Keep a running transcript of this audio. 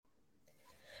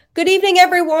Good evening,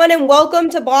 everyone, and welcome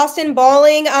to Boston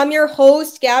Balling. I'm your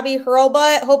host, Gabby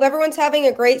Hurlbutt. Hope everyone's having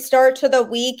a great start to the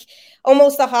week,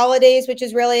 almost the holidays, which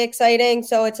is really exciting.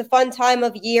 So it's a fun time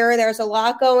of year. There's a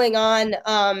lot going on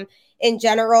in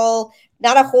general.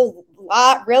 Not a whole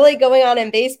lot really going on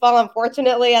in baseball,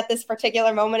 unfortunately, at this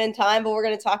particular moment in time, but we're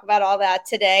going to talk about all that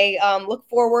today. Look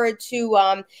forward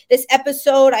to this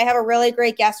episode. I have a really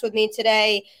great guest with me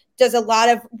today. Does a lot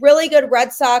of really good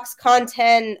Red Sox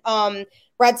content.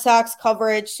 Red Sox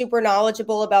coverage, super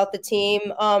knowledgeable about the team.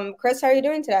 Chris, how are you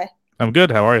doing today? I'm good.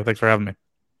 How are you? Thanks for having me.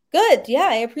 Good. Yeah,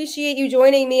 I appreciate you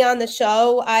joining me on the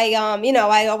show. I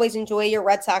always enjoy your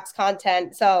Red Sox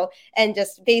content, and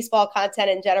just baseball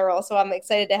content in general. So I'm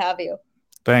excited to have you.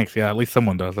 Thanks. Yeah, at least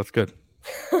someone does. That's good.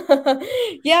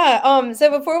 Yeah.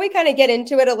 So before we kind of get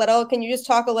into it a little, can you just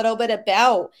talk a little bit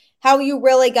about how you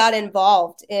really got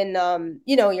involved in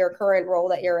your current role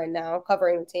that you're in now,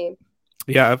 covering the team?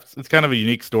 Yeah, it's kind of a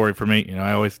unique story for me.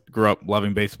 I always grew up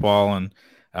loving baseball and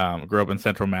grew up in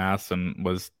Central Mass and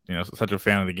was such a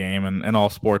fan of the game and all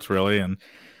sports really. And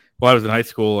while I was in high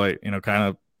school, I kind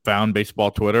of found baseball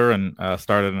Twitter and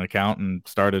started an account and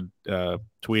started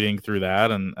tweeting through that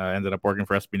and ended up working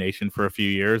for SB Nation for a few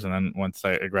years. And then once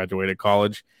I graduated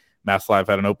college, Mass Live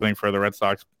had an opening for the Red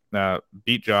Sox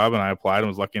beat job, and I applied and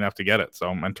was lucky enough to get it. So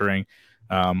I'm entering.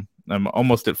 I'm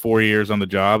almost at 4 years on the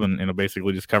job, and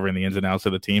basically just covering the ins and outs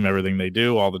of the team, everything they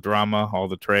do, all the drama, all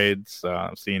the trades.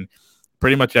 I've seen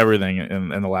pretty much everything in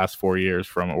the last 4 years,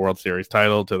 from a World Series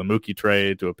title to the Mookie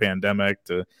trade to a pandemic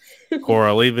to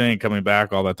Cora leaving, coming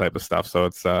back, all that type of stuff. So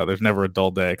it's there's never a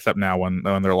dull day, except now when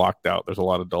they're locked out. There's a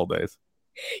lot of dull days.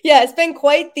 Yeah, it's been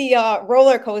quite the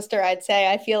roller coaster, I'd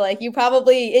say. I feel like you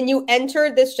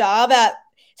entered this job at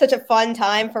such a fun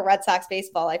time for Red Sox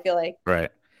baseball, I feel like, Right.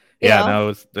 you Yeah,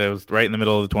 know? no, it was right in the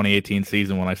middle of the 2018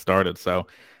 season when I started. So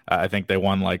I think they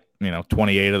won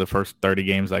 28 of the first 30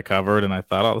 games I covered, and I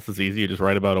thought, oh, this is easy. You just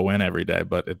write about a win every day.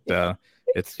 But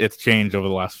it's changed over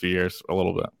the last few years a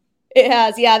little bit. It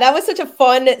has. Yeah, that was such a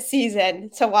fun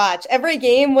season to watch. Every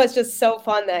game was just so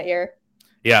fun that year.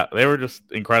 Yeah, they were just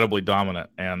incredibly dominant,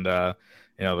 and the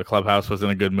clubhouse was in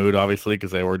a good mood, obviously,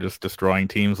 because they were just destroying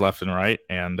teams left and right.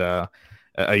 And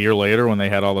a year later, when they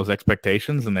had all those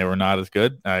expectations and they were not as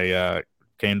good, I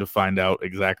came to find out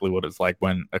exactly what it's like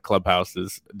when a clubhouse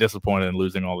is disappointed and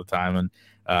losing all the time, and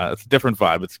it's a different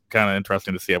vibe. It's kind of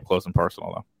interesting to see up close and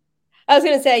personal, though. I was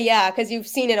gonna say, yeah, because you've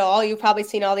seen it all. You've probably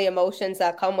seen all the emotions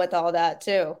that come with all that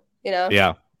too, you know?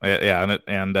 Yeah, yeah,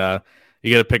 and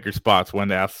you got to pick your spots when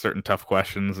to ask certain tough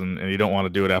questions, and you don't want to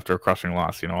do it after a crushing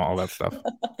loss. All that stuff.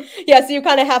 Yeah, so you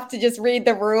kind of have to just read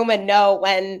the room and know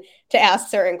when to ask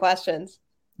certain questions.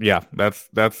 Yeah, that's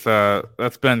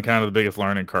been kind of the biggest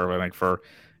learning curve, I think, for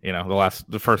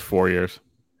the first 4 years.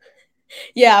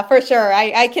 Yeah, for sure.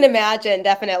 I can imagine,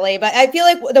 definitely. But I feel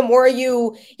like the more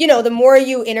you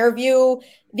interview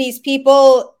these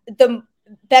people, the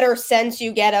better sense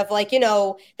you get of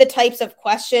the types of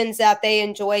questions that they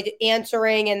enjoyed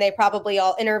answering, and they probably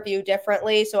all interview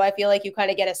differently. So I feel like you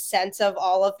kind of get a sense of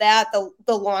all of that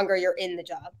the longer you're in the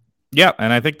job. Yeah,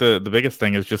 and I think the biggest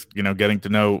thing is just getting to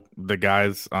know the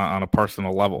guys on a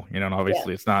personal level. And Yeah,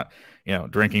 obviously it's not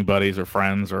drinking buddies or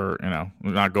friends, or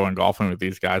not going golfing with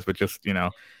these guys, but just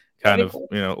that'd kind be of cool.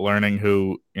 learning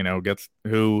who gets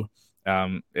who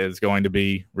is going to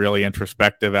be really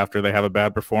introspective after they have a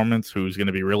bad performance, who's going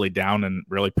to be really down and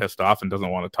really pissed off and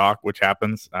doesn't want to talk, which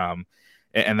happens.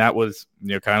 And that was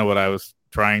kind of what I was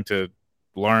trying to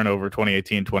learn over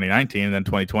 2018, 2019, and then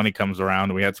 2020 comes around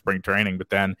and we had spring training, but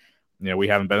then we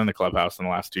haven't been in the clubhouse in the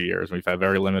last 2 years. We've had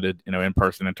very limited,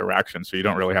 in-person interaction. So you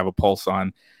don't really have a pulse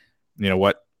on,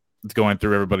 what is going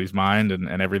through everybody's mind,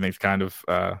 and everything's kind of,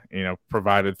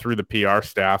 provided through the PR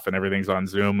staff, and everything's on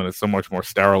Zoom, and it's so much more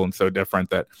sterile and so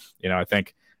different that, I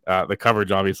think the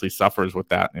coverage obviously suffers with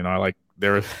that.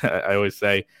 I always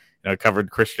say, I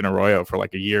covered Christian Arroyo for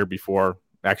like a year before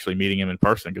actually meeting him in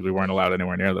person, because we weren't allowed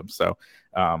anywhere near them. So,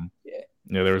 Yeah.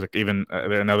 there was even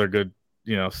another good,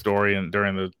 story, and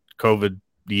during the COVID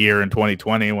year in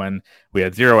 2020, when we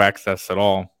had zero access at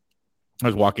all. I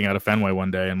was walking out of Fenway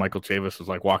one day, and Michael Chavis was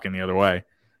like walking the other way,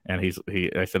 and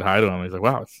I said hi to him. He's like,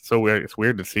 "Wow, it's so weird. It's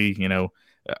weird to see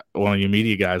one of you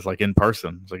media guys like in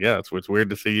person." It's like, "Yeah, it's weird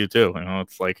to see you too."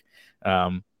 It's like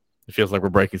it feels like we're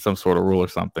breaking some sort of rule or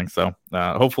something. So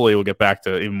hopefully we'll get back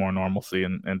to even more normalcy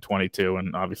in 22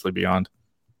 and obviously beyond.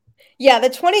 Yeah, the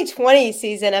 2020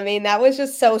 season, I mean, that was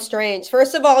just so strange.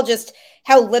 First of all, just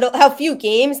how few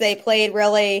games they played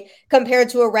really compared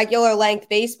to a regular length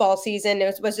baseball season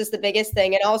was just the biggest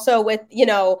thing. And also with,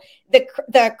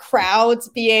 the crowds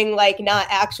being like not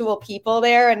actual people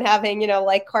there and having,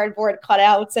 like cardboard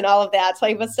cutouts and all of that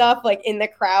type of stuff like in the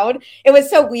crowd. It was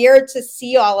so weird to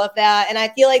see all of that. And I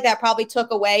feel like that probably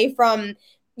took away from,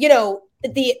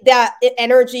 that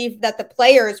energy that the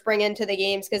players bring into the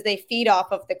games because they feed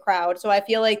off of the crowd. So I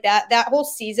feel like that whole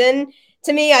season,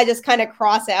 to me, I just kind of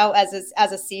cross out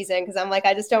as a season because I'm like,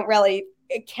 I just don't really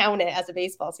count it as a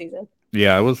baseball season.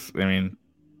 Yeah, it was. I mean,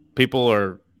 people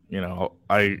are,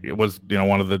 I was,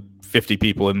 one of the 50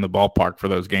 people in the ballpark for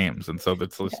those games, and so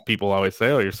that's people always say,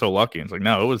 "Oh, you're so lucky." And it's like,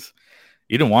 no, it was.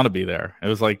 You didn't want to be there. It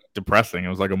was like depressing. It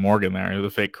was like a morgue in there. It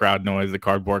was a fake crowd noise, the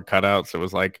cardboard cutouts. It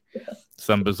was like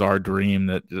some bizarre dream,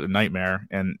 that a nightmare.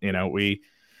 And we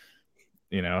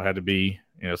had to be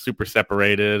super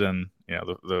separated, and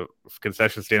the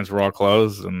concession stands were all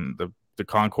closed, and the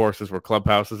concourses were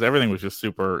clubhouses. Everything was just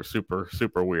super super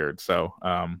super weird. So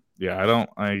yeah,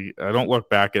 I don't look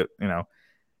back at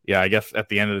yeah, I guess at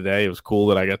the end of the day it was cool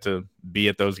that I got to be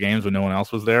at those games when no one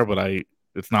else was there, but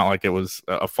it's not like it was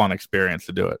a fun experience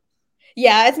to do it.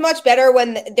 Yeah, it's much better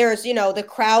when there's, the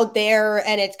crowd there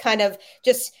and it's kind of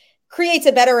just creates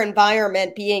a better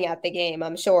environment being at the game,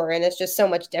 I'm sure. And it's just so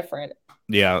much different.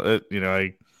 Yeah,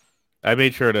 I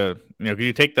made sure to, 'cause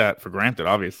you take that for granted,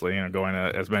 obviously, going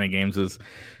to as many games as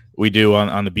we do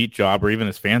on the beat job, or even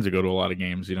as fans who go to a lot of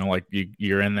games, like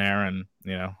you're in there and,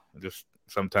 just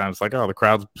sometimes like, oh, the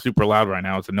crowd's super loud right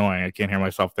now. It's annoying. I can't hear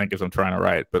myself think as I'm trying to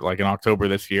write. But like in October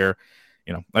this year,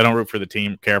 I don't root for the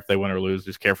team, care if they win or lose,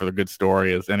 just care for the good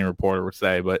story, as any reporter would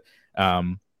say. But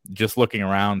just looking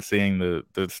around, seeing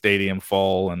the stadium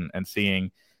full and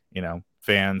seeing,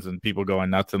 fans and people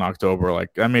going nuts in October, like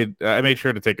I made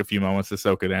sure to take a few moments to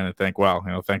soak it in and think, wow,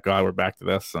 thank God we're back to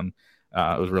this. And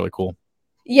it was really cool.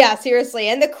 Yeah, seriously.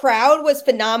 And the crowd was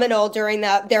phenomenal during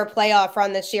their playoff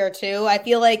run this year too. I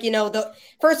feel like, the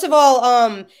first of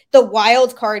all, the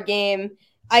wild card game,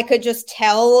 I could just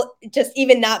tell, just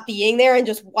even not being there and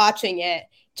just watching it,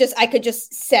 just I could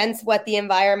just sense what the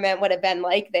environment would have been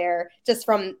like there just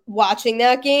from watching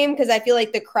that game because I feel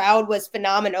like the crowd was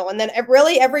phenomenal. And then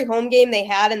really every home game they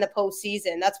had in the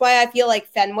postseason. That's why I feel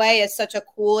like Fenway is such a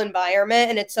cool environment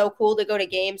and it's so cool to go to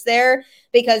games there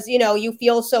because you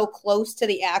feel so close to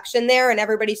the action there and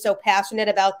everybody's so passionate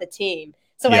about the team.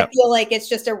 So yep. I feel like it's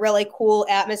just a really cool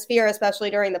atmosphere, especially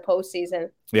during the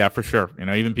postseason. Yeah, for sure.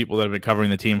 Even people that have been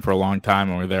covering the team for a long time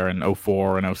and were there in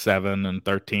 04 and 07 and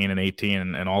 13 and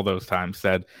 18 and all those times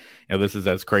said, this is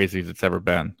as crazy as it's ever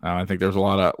been. I think there's a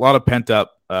lot of pent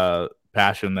up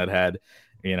passion that had,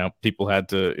 people had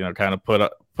to, kind of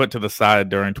put to the side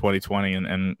during 2020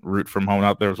 and root from home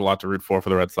out. There was a lot to root for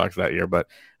the Red Sox that year, but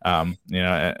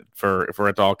for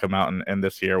it to all come out and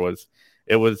this year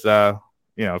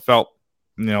it felt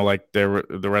like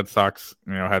the Red Sox,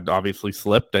 had obviously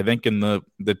slipped, I think, in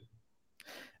the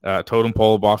totem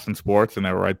pole of Boston sports, and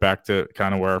they were right back to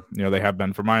kind of where, they have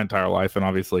been for my entire life and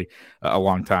obviously a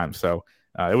long time. So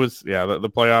it was,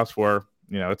 the playoffs were,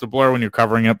 it's a blur when you're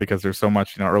covering it because there's so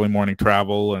much, early morning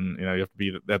travel and, you have to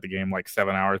be at the game like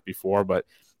 7 hours before, but,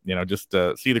 just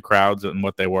to see the crowds and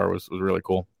what they were was really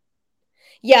cool.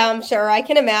 Yeah, I'm sure. I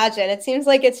can imagine. It seems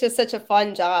like it's just such a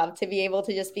fun job to be able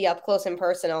to just be up close and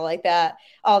personal like that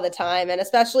all the time. And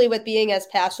especially with being as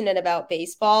passionate about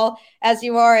baseball as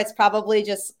you are, it's probably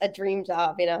just a dream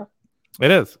job, It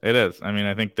is. It is. I mean,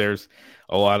 I think there's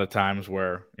a lot of times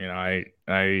where, I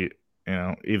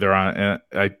either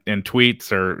in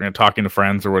tweets or talking to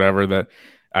friends or whatever that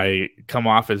I come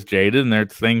off as jaded, and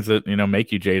there's things that,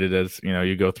 make you jaded as,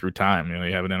 you go through time.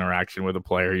 You have an interaction with a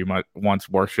player you might once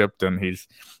worshipped and he's,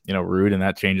 rude, and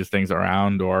that changes things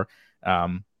around. Or,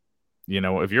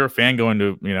 if you're a fan going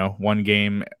to, one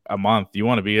game a month, you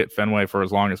want to be at Fenway for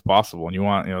as long as possible. And you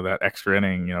want, that extra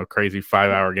inning, crazy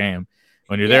 5-hour game.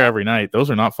 When you're there every night,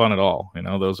 those are not fun at all.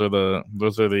 Those are the,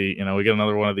 we get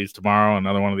another one of these tomorrow,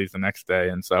 another one of these the next day.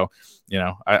 And so,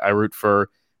 I root for,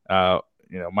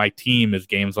 my team is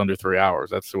games under 3 hours.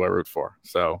 That's who I root for.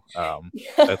 So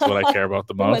that's what I care about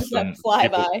the most. And fly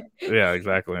by. Yeah,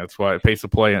 exactly. That's why pace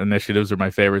of play initiatives are my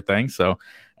favorite thing. So,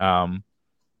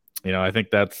 I think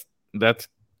that's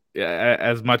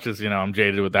as much as, I'm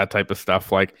jaded with that type of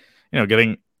stuff, like,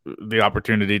 getting the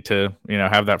opportunity to,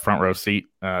 have that front row seat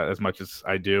as much as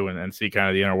I do and see kind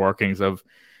of the inner workings of,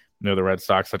 the Red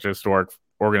Sox, such a historic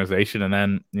organization. And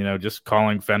then, just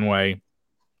calling Fenway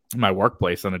my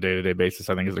workplace on a day-to-day basis,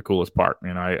 I think is the coolest part.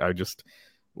 I just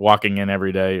walking in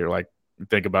every day, you're like,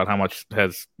 think about how much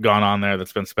has gone on there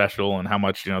that's been special, and how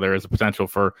much there is a potential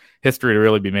for history to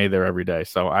really be made there every day.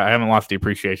 So I haven't lost the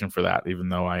appreciation for that, even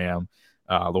though I am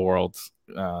the world's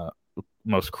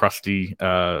most crusty,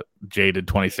 jaded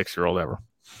 26-year-old ever.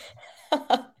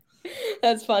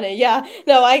 That's funny. Yeah.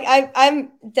 No,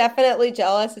 I'm definitely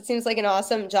jealous. It seems like an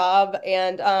awesome job,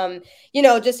 and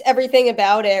just everything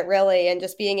about it really, and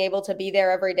just being able to be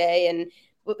there every day and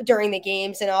during the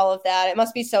games and all of that. It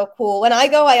must be so cool. When I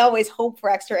go, I always hope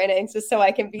for extra innings just so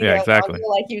I can be Yeah, there exactly. longer,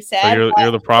 like you So said.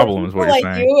 you're the For problem, is what people you're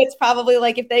like saying. you, it's probably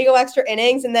like if they go extra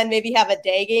innings and then maybe have a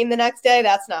day game the next day,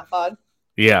 that's not fun.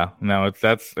 Yeah, no,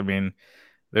 I mean,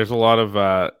 there's a lot of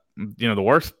the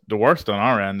worst on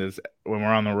our end is when we're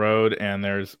on the road and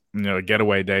there's a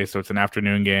getaway day, so it's an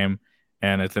afternoon game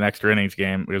and it's an extra innings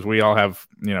game, because we all have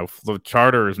the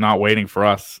charter is not waiting for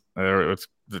us, or it's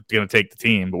going to take the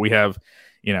team, but we have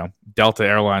Delta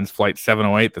Airlines flight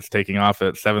 708 that's taking off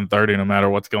at 7:30 no matter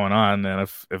what's going on, and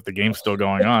if the game's still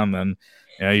going on, then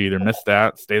you either miss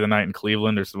that, stay the night in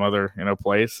Cleveland or some other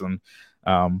place, and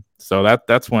so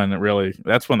that's when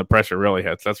the pressure really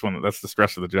hits. That's the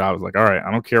stress of the job. It's like, all right,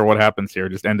 I don't care what happens here,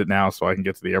 just end it now so I can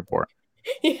get to the airport.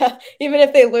 Yeah, even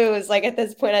if they lose, like at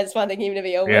this point, I just want the game to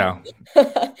be over. Yeah.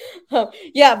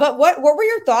 Yeah, but what were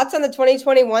your thoughts on the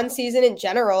 2021 season in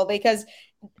general? Because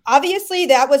obviously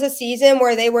that was a season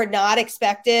where they were not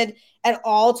expected at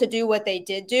all to do what they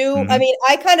did do. Mm-hmm. I mean,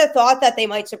 I kind of thought that they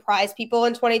might surprise people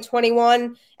in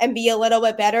 2021 and be a little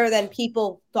bit better than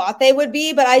people thought they would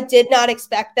be, but I did not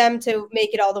expect them to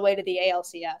make it all the way to the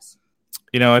ALCS.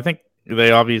 I think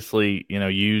they obviously,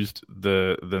 used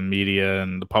the media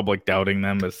and the public doubting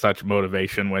them as such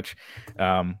motivation, which,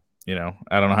 I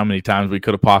don't know how many times we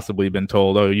could have possibly been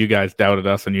told, oh, you guys doubted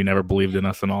us and you never believed in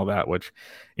us and all that, which,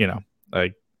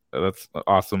 like, that's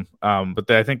awesome.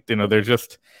 But I think, they're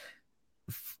just,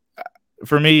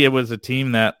 for me, it was a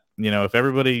team that, if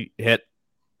everybody hit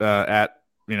at,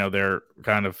 their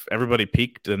kind of everybody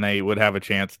peaked, and they would have a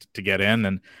chance to get in.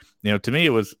 And, to me, it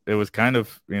was kind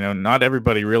of, not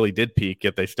everybody really did peak,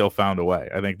 yet they still found a way.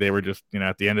 I think they were just,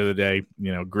 at the end of the day,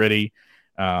 gritty.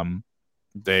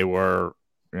 They were,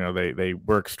 they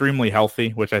were extremely healthy,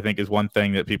 which I think is one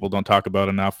thing that people don't talk about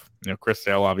enough. Chris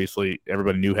Sale, obviously,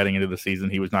 everybody knew heading into the season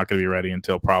he was not going to be ready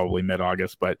until probably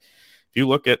mid-August. But if you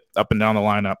look at up and down the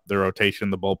lineup, the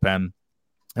rotation, the bullpen,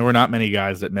 there were not many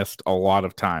guys that missed a lot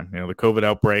of time. The COVID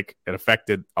outbreak, it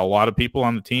affected a lot of people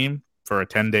on the team for a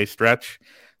 10-day stretch.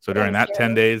 So during that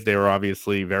 10 days, they were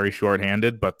obviously very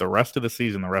shorthanded. But the rest of the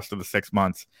season, the rest of the 6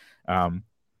 months,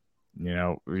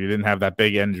 you didn't have that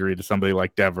big injury to somebody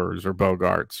like Devers or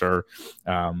Bogarts or,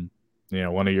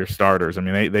 one of your starters. I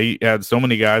mean, they had so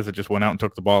many guys that just went out and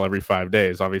took the ball every 5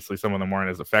 days. Obviously, some of them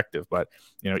weren't as effective, but,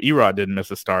 Erod didn't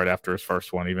miss a start after his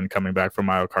first one, even coming back from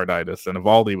myocarditis. And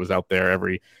Evaldi was out there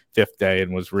every 5th day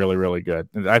and was really, really good.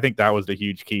 And I think that was the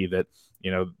huge key, that,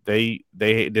 they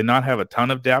did not have a ton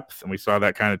of depth, and we saw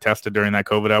that kind of tested during that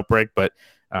COVID outbreak, but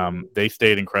they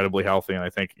stayed incredibly healthy. And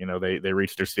I think, they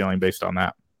reached their ceiling based on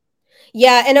that.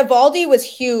 Yeah, and Evaldi was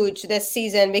huge this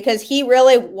season because he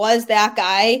really was that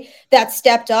guy that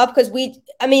stepped up. Because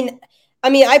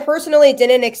I personally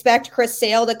didn't expect Chris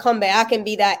Sale to come back and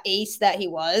be that ace that he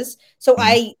was. So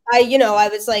I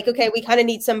was like, okay, we kind of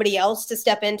need somebody else to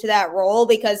step into that role,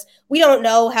 because we don't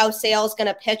know how Sale's going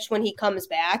to pitch when he comes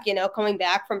back. Coming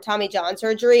back from Tommy John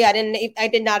surgery, I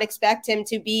did not expect him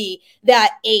to be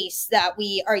that ace that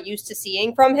we are used to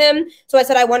seeing from him. So I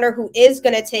said, I wonder who is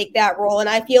going to take that role. And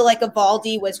I feel like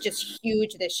Evaldi was just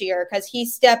huge this year because he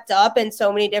stepped up in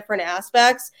so many different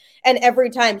aspects. And every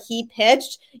time he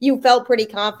pitched, you felt pretty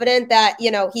confident that,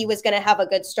 he was going to have a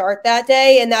good start that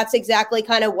day. And that's exactly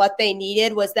kind of what they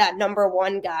needed, was that number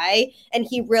one guy. And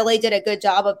he really did a good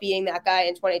job of being that guy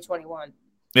in 2021.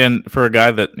 And for a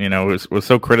guy that, was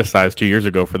so criticized 2 years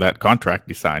ago for that contract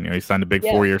he signed, he signed a big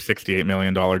 4-year, $68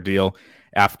 million deal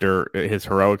after his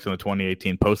heroics in the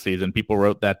 2018 postseason. People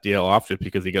wrote that deal off just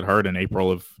because he got hurt in April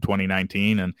of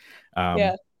 2019. And,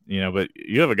 but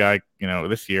you have a guy,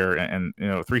 this year, and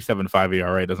 3.75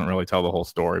 ERA doesn't really tell the whole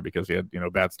story, because he had,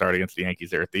 bad start against the Yankees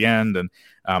there at the end. And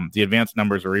the advanced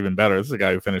numbers are even better. This is a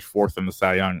guy who finished 4th in the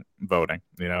Cy Young voting,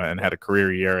 and had a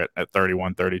career year at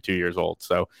 31, 32 years old.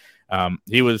 So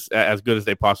he was as good as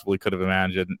they possibly could have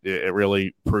imagined. It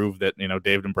really proved that,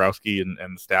 Dave Dombrowski and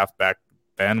the staff back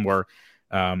then were,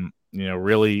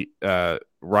 really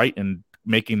right in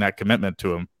making that commitment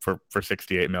to him for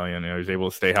 $68 million. He was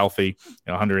able to stay healthy,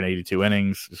 182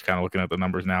 innings, just kind of looking at the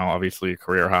numbers now, obviously a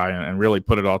career high, and really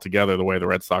put it all together the way the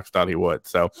Red Sox thought he would.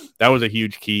 So that was a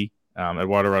huge key.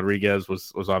 Eduardo Rodriguez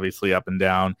was obviously up and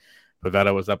down.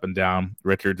 Pivetta was up and down.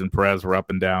 Richards and Perez were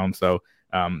up and down. So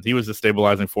he was the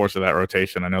stabilizing force of that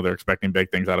rotation. I know they're expecting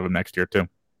big things out of him next year too.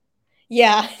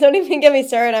 Yeah, don't even get me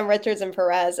started on Richards and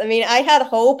Perez. I mean, I had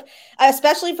hope,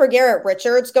 especially for Garrett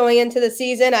Richards going into the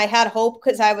season. I had hope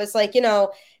because I was like,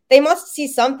 they must see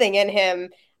something in him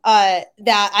that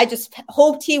I just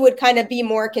hoped he would kind of be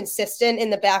more consistent in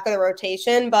the back of the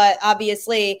rotation. But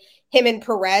obviously, him and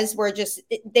Perez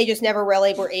they just never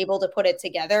really were able to put it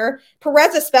together.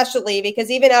 Perez, especially, because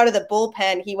even out of the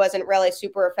bullpen, he wasn't really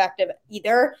super effective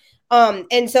either. But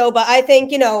I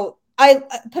think,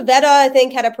 Pavetta, I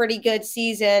think, had a pretty good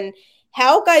season.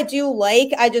 Houck, I do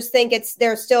like. I just think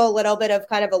there's still a little bit of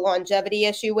kind of a longevity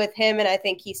issue with him, and I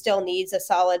think he still needs a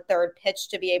solid third pitch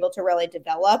to be able to really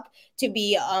develop to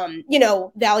be,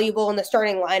 valuable in the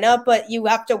starting lineup. But you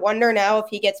have to wonder now if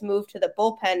he gets moved to the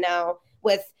bullpen now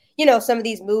with some of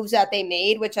these moves that they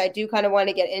made, which I do kind of want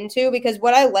to get into, because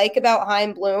what I like about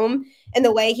Chaim Bloom and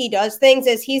the way he does things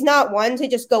is he's not one to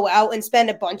just go out and spend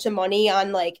a bunch of money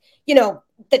on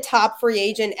the top free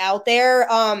agent out there.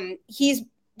 He's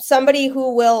somebody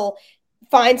who will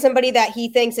find somebody that he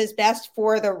thinks is best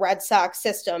for the Red Sox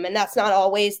system. And that's not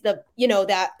always that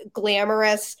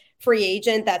glamorous free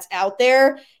agent that's out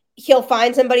there. He'll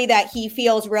find somebody that he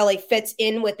feels really fits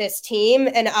in with this team.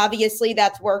 And obviously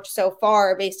that's worked so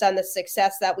far based on the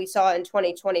success that we saw in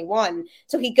 2021.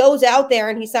 So he goes out there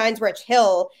and he signs Rich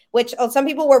Hill, which some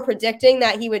people were predicting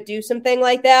that he would do something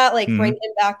like that, like bring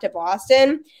him back to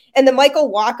Boston. And the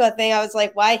Michael Wacha thing, I was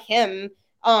like, why him?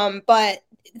 But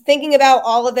thinking about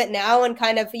all of it now and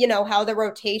kind of, how the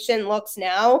rotation looks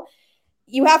now,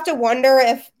 you have to wonder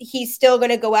if he's still going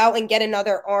to go out and get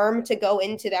another arm to go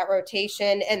into that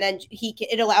rotation. And then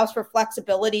it allows for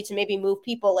flexibility to maybe move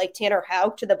people like Tanner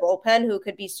Houck to the bullpen, who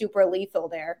could be super lethal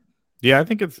there. Yeah, I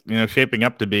think it's, shaping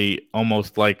up to be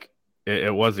almost like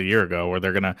it was a year ago, where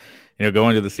they're going to, go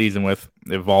into the season with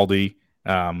Eovaldi,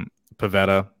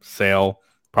 Pavetta, Sale,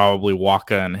 probably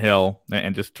Wacha and Hill,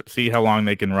 and just see how long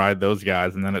they can ride those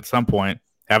guys. And then at some point,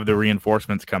 have the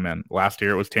reinforcements come in. Last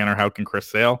year, it was Tanner Houck and Chris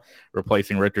Sale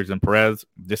replacing Richards and Perez.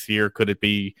 This year, could it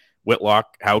be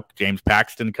Whitlock, Houck, James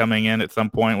Paxton coming in at some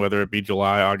point, whether it be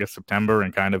July, August, September,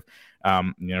 and kind of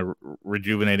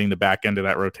rejuvenating the back end of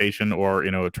that rotation, or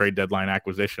a trade deadline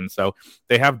acquisition. So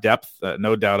they have depth,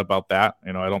 no doubt about that.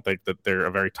 I don't think that they're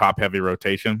a very top heavy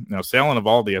rotation. Sale and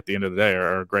Eovaldi at the end of the day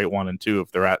are a great 1 and 2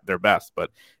 if they're at their best, but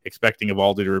expecting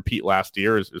Eovaldi to repeat last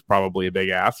year is probably a big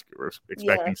ask. We're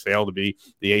expecting Sale to be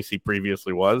the AC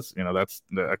previously was. That's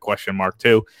a question mark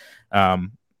too.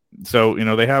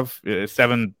 So they have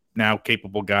 7 now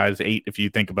capable guys, 8 if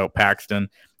you think about Paxton,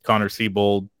 Connor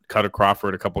Siebold, Cutter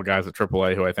Crawford, a couple of guys at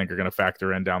AAA who I think are going to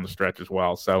factor in down the stretch as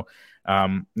well. So,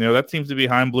 that seems to be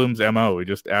Chaim Bloom's MO. We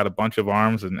just add a bunch of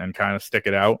arms and kind of stick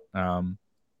it out.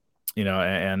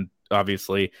 And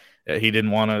obviously he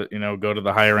didn't want to, go to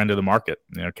the higher end of the market.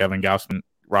 Kevin Gausman,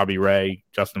 Robbie Ray,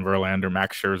 Justin Verlander,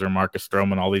 Max Scherzer, Marcus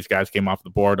Stroman, all these guys came off the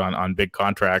board on big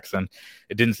contracts, and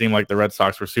it didn't seem like the Red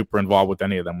Sox were super involved with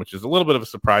any of them, which is a little bit of a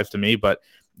surprise to me, but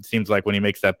it seems like when he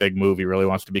makes that big move, he really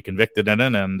wants to be convicted in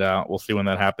it, and we'll see when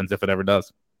that happens, if it ever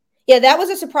does. Yeah, that was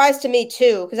a surprise to me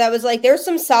too, because I was like, there's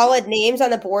some solid names on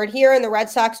the board here, and the Red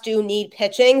Sox do need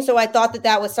pitching. So I thought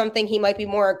that was something he might be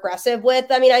more aggressive with.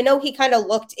 I mean, I know he kind of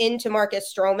looked into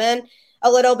Marcus Stroman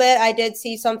a little bit. I did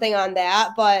see something on that,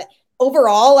 but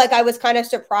overall, I was kind of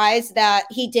surprised that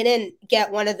he didn't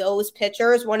get one of those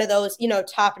pitchers, one of those,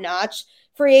 top-notch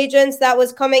free agents that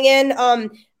was coming in.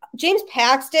 James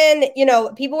Paxton,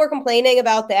 people were complaining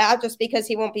about that just because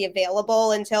he won't be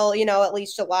available until, at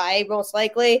least July, most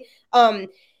likely. And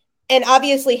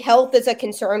obviously health is a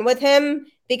concern with him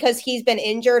because he's been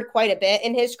injured quite a bit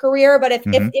in his career. But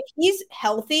if he's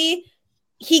healthy,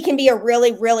 he can be a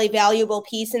really, really valuable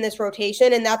piece in this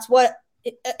rotation. And that's what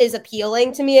is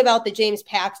appealing to me about the James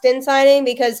Paxton signing,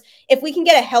 because if we can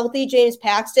get a healthy James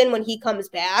Paxton when he comes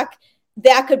back,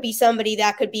 that could be somebody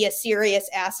that could be a serious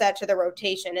asset to the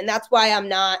rotation. And that's why I'm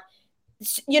not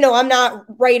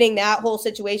writing that whole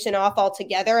situation off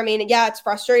altogether. I mean, yeah, it's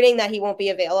frustrating that he won't be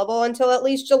available until at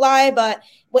least July, but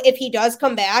if he does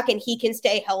come back and he can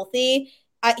stay healthy,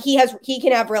 he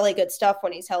can have really good stuff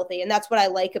when he's healthy. And that's what I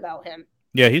like about him.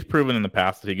 Yeah, he's proven in the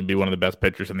past that he can be one of the best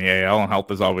pitchers in the AL, and health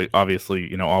has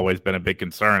obviously always been a big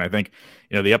concern. I think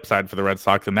the upside for the Red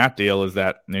Sox in that deal is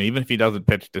that even if he doesn't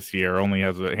pitch this year, only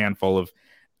has a handful of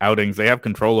outings, they have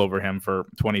control over him for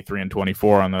 23 and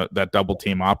 24 on that double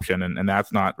team option, and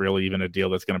that's not really even a deal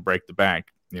that's going to break the bank.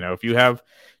 If you have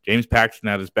James Paxton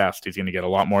at his best, he's going to get a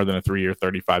lot more than a 3-year,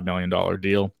 $35 million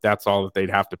deal. That's all that they'd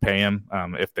have to pay him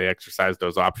if they exercise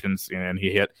those options, and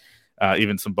he hit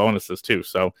even some bonuses too.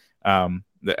 So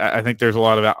I think there's a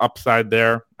lot of upside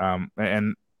there.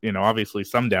 And obviously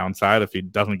some downside if he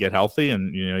doesn't get healthy,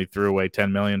 and he threw away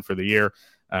 $10 million for the year.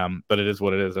 But it is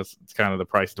what it is. It's kind of the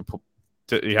price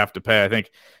you have to pay. I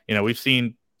think we've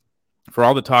seen, for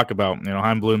all the talk about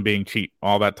Chaim Bloom being cheap,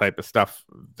 all that type of stuff,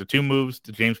 the two moves,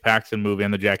 the James Paxton move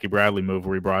and the Jackie Bradley move,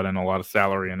 where he brought in a lot of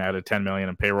salary and added $10 million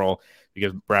in payroll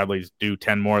because Bradley's due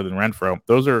 10 more than Renfroe.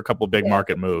 Those are a couple big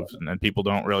market moves, and people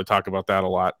don't really talk about that a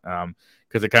lot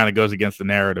because it kind of goes against the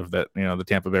narrative that the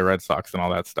Tampa Bay Red Sox and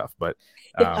all that stuff. But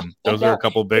those are a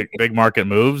couple big market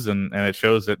moves, and it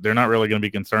shows that they're not really going to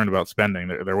be concerned about spending.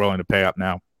 They're willing to pay up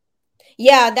now.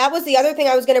 Yeah, that was the other thing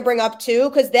I was going to bring up too,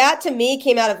 because that to me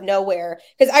came out of nowhere.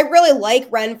 Because I really like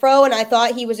Renfroe, and I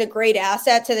thought he was a great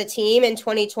asset to the team in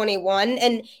 2021.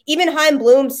 And even Chaim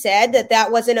Bloom said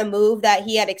that wasn't a move that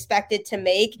he had expected to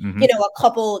make, a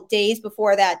couple days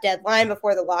before that deadline,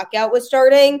 before the lockout was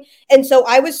starting. And so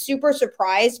I was super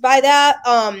surprised by that.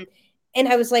 And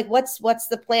I was like, what's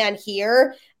the plan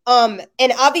here?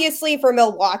 And obviously for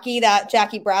Milwaukee, that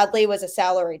Jackie Bradley was a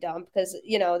salary dump because,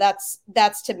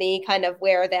 that's to me kind of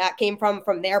where that came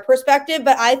from their perspective.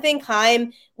 But I think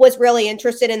Chaim was really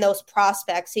interested in those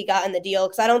prospects he got in the deal,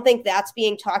 because I don't think that's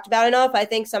being talked about enough. I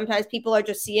think sometimes people are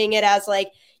just seeing it as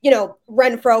like,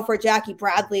 Renfroe for Jackie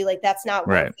Bradley, like that's not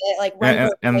right. worth it. Like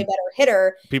Renfroe's a way better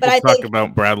hitter. People talk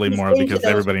about Bradley more because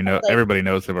everybody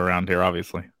knows him around here,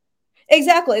 obviously.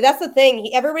 Exactly. That's the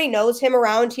thing. Everybody knows him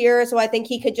around here. So I think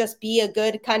he could just be a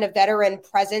good kind of veteran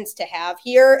presence to have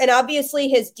here. And obviously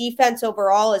his defense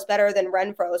overall is better than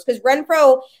Renfroe's, because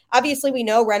Renfroe, obviously we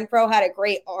know Renfroe had a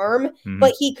great arm,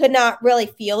 but he could not really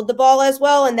field the ball as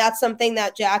well. And that's something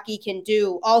that Jackie can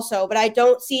do also. But I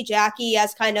don't see Jackie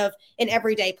as kind of an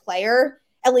everyday player.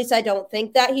 At least I don't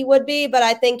think that he would be, but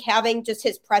I think having just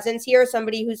his presence here,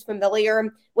 somebody who's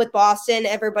familiar with Boston,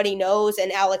 everybody knows,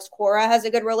 and Alex Cora has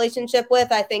a good relationship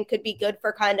with, I think could be good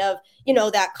for kind of,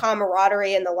 that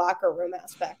camaraderie in the locker room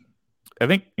aspect. I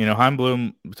think, Chaim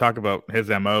Bloom, talk about his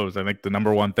MOs. I think the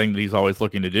number one thing that he's always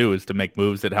looking to do is to make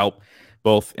moves that help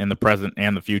both in the present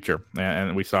and the future.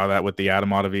 And we saw that with the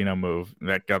Adam Ottavino move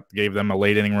that gave them a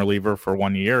late inning reliever for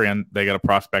 1 year. And they got a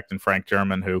prospect in Frank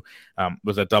German who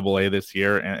was at AA this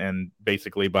year. And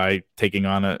basically by taking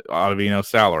on a Ottavino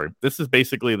salary, this is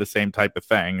basically the same type of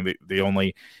thing. The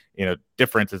only,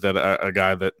 difference is that a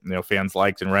guy that, fans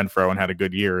liked in Renfroe and had a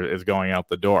good year is going out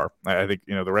the door. I think,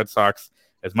 the Red Sox,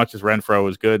 as much as Renfroe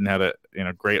was good and had a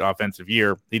great offensive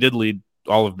year, he did lead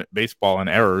all of baseball in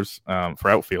errors for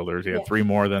outfielders. He had 3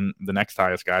 more than the next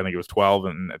highest guy. I think it was 12,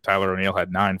 and Tyler O'Neill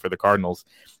had 9 for the Cardinals.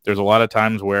 There's a lot of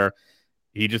times where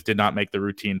he just did not make the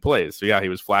routine plays. So, he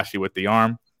was flashy with the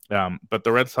arm. But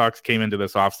the Red Sox came into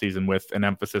this offseason with an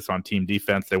emphasis on team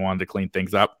defense. They wanted to clean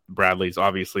things up. Bradley's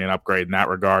obviously an upgrade in that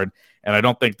regard. And I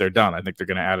don't think they're done. I think they're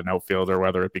going to add an outfielder,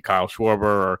 whether it be Kyle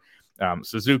Schwarber or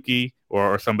Suzuki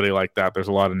or somebody like that. There's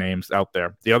a lot of names out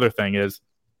there. The other thing is,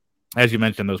 as you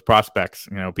mentioned, those prospects,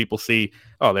 people see,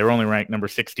 they were only ranked number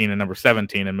 16 and number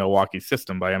 17 in Milwaukee's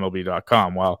system by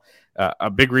MLB.com. Well, a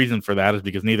big reason for that is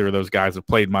because neither of those guys have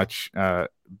played much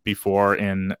before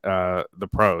in the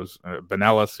pros.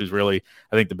 Benelis, who's really,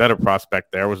 I think, the better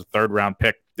prospect there, was a 3rd-round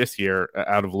pick this year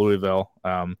out of Louisville.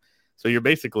 So you're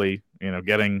basically,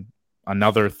 getting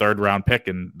another 3rd-round pick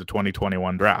in the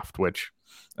 2021 draft, which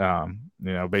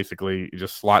basically you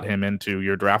just slot him into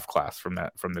your draft class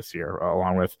from this year,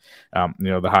 along with,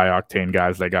 the high octane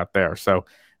guys they got there. So,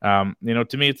 to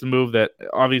me, it's a move that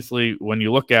obviously when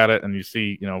you look at it and you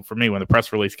see, for me, when the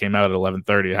press release came out at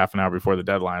 11:30, half an hour before the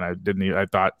deadline, I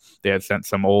thought they had sent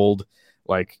some old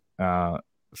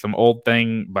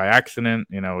thing by accident.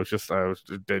 It was just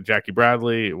Jackie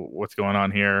Bradley. What's going on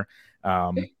here?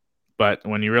 But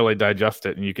when you really digest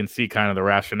it and you can see kind of the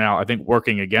rationale, I think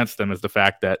working against them is the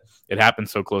fact that it happened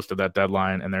so close to that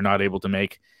deadline and they're not able to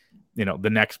make, the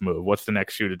next move. What's the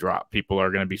next shoe to drop? People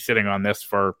are going to be sitting on this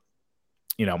for,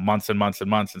 months and months and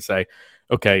months and say,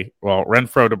 okay, well,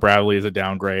 Renfroe to Bradley is a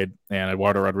downgrade and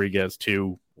Eduardo Rodriguez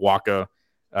to Waka,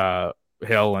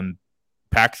 Hill, and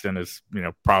Paxton is,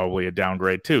 probably a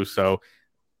downgrade too. So,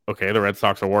 okay, the Red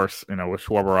Sox are worse, with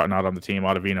Schwarber not on the team,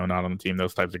 Ottavino not on the team,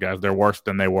 those types of guys. They're worse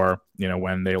than they were,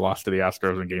 when they lost to the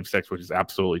Astros in Game 6, which is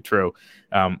absolutely true.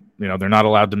 They're not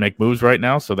allowed to make moves right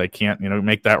now, so they can't,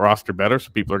 make that roster better.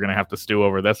 So people are going to have to stew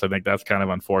over this. I think that's kind of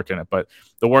unfortunate, but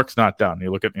the work's not done.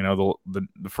 You look at,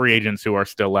 the free agents who are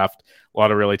still left, a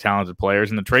lot of really talented players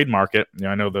in the trade market.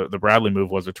 I know the Bradley move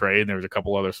was a trade, and there was a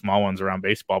couple other small ones around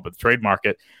baseball, but the trade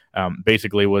market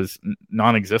basically was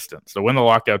non-existent. So when the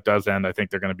lockout does end, I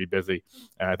think they're going to be busy.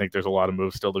 And I think there's a lot of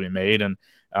moves still to be made. And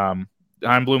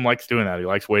Chaim Bloom likes doing that. He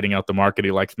likes waiting out the market.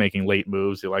 He likes making late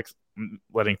moves. He likes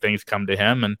letting things come to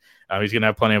him. And he's going to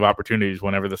have plenty of opportunities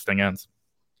whenever this thing ends.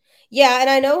 Yeah, and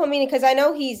I know, I mean, because I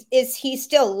know he's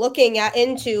still looking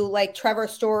into like Trevor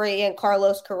Story and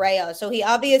Carlos Correa. So he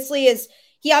obviously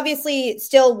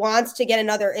still wants to get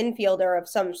another infielder of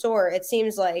some sort. It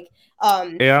seems like.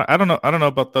 Yeah, I don't know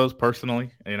about those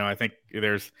personally. I think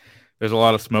there's a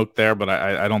lot of smoke there, but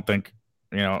I don't think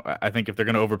I think if they're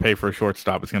going to overpay for a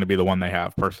shortstop, it's going to be the one they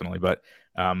have personally. But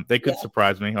they could Yeah.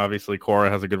 surprise me. Obviously, Cora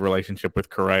has a good relationship with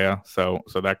Correa, so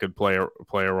that could play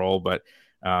a role. But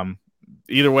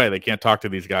either way, they can't talk to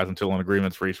these guys until an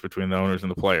agreement's reached between the owners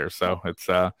and the players. So it's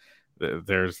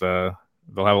there's they'll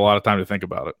have a lot of time to think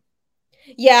about it.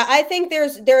 Yeah, I think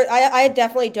I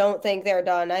definitely don't think they're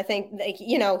done. I think like,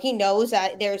 he knows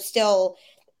that there's still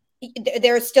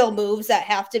moves that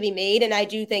have to be made, and I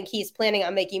do think he's planning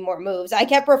on making more moves. I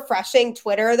kept refreshing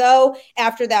Twitter though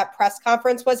after that press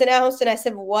conference was announced, and I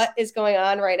said, what is going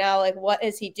on right now? Like, what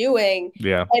is he doing?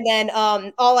 Yeah. And then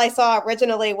all I saw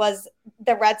originally was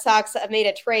the Red Sox made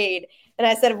a trade, and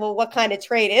I said, well, what kind of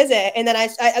trade is it? And then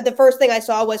the first thing I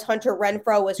saw was Hunter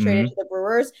Renfroe was traded to the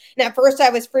Brewers, and at first I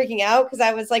was freaking out because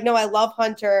I was like, no, I love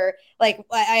Hunter. Like,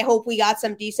 I hope we got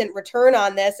some decent return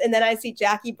on this. And then I see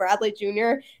Jackie Bradley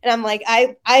Jr. and I'm like,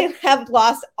 I have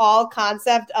lost all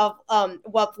concept of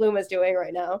what Bloom is doing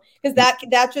right now, because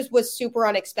that just was super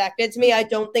unexpected to me. I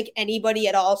don't think anybody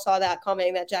at all saw that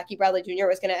coming, that Jackie Bradley Jr.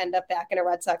 was going to end up back in a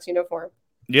Red Sox uniform.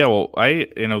 Yeah, well,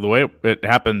 the way it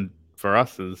happened for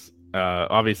us is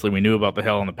obviously we knew about the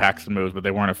Hill and the Paxton moves, but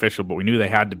they weren't official. But we knew they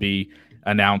had to be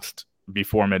announced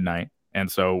before midnight, and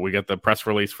so we got the press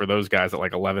release for those guys at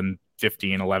like 11:15,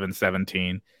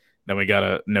 11:17. Then we got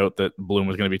a note that Bloom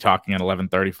was going to be talking at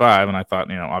 11:35, and I thought,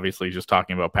 obviously just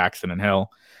talking about Paxton and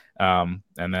Hill. And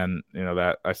then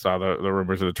that I saw the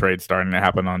rumors of the trade starting to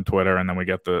happen on Twitter, and then we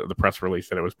got the press release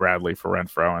that it was Bradley for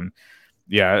Renfroe, and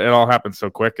yeah, it all happened so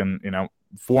quick, and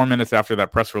 4 minutes after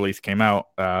that press release came out,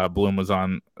 Bloom was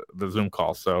on the Zoom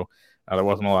call, so there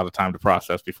wasn't a lot of time to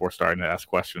process before starting to ask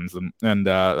questions, and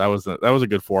that was a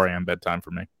good 4 a.m. bedtime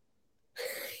for me.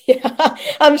 Yeah,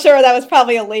 I'm sure that was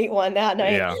probably a late one that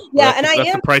night. Yeah, Yeah, well,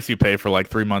 that's the price you pay for like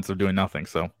 3 months of doing nothing.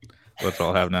 So that's what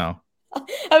I'll have now.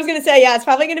 I was gonna say, yeah, it's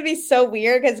probably gonna be so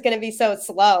weird because it's gonna be so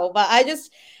slow. But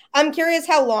I'm curious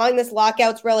how long this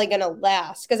lockout's really gonna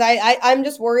last, because I'm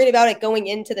just worried about it going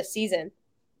into the season.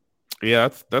 Yeah,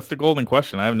 that's the golden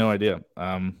question. I have no idea.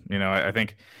 I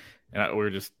think I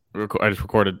just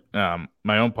recorded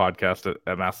my own podcast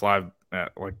at Mass Live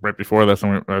like right before this,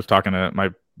 and I was talking to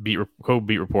my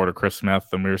co-beat reporter Chris Smith,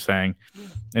 and we were saying,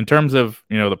 in terms of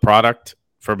the product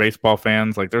for baseball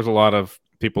fans, like there's a lot of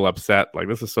people upset, like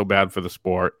this is so bad for the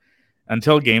sport.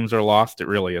 Until games are lost, it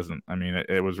really isn't. I mean,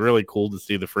 it was really cool to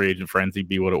see the free agent frenzy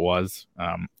be what it was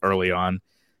early on.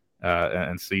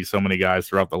 And see so many guys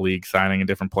throughout the league signing in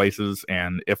different places.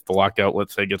 And if the lockout,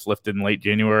 let's say, gets lifted in late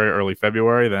January, early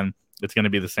February, then it's going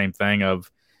to be the same thing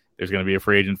of there's going to be a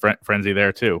free agent frenzy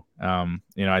there too.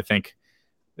 I think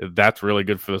that's really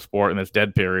good for the sport in this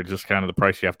dead period, just kind of the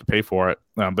price you have to pay for it.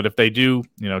 But if they do,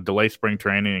 delay spring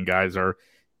training and guys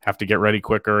have to get ready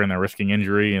quicker and they're risking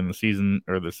injury and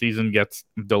the season gets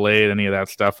delayed, any of that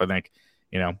stuff, I think,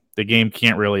 the game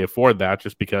can't really afford that,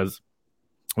 just because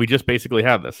we just basically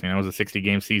had this. It was a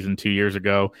 60-game season 2 years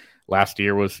ago. Last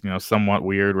year was, somewhat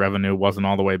weird. Revenue wasn't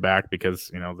all the way back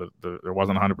because, there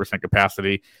wasn't 100%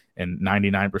 capacity in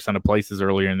 99% of places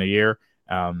earlier in the year.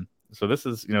 So this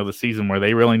is, the season where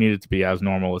they really needed to be as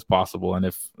normal as possible. And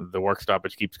if the work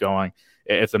stoppage keeps going,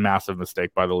 it's a massive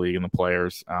mistake by the league and the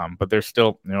players. But there's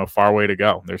still, a far way to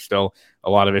go. There's still a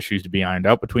lot of issues to be ironed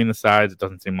out between the sides. It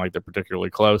doesn't seem like they're particularly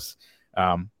close.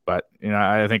 But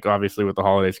I think obviously with the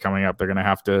holidays coming up, they're going to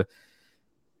have to,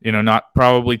 not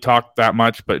probably talk that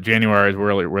much, but January is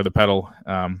really where the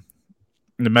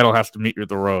metal has to meet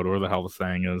the road, or the hell the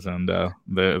saying is, and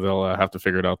they'll have to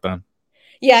figure it out then.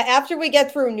 Yeah, after we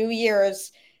get through New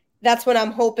Year's, that's when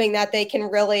I'm hoping that they can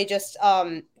really just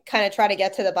kind of try to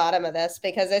get to the bottom of this,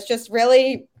 because it's just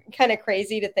really kind of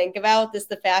crazy to think about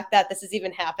the fact that this is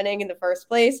even happening in the first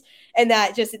place, and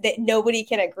that nobody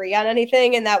can agree on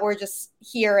anything, and that we're just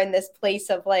here in this place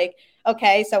of like,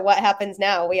 okay, so what happens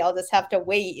now? We all just have to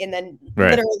wait, and then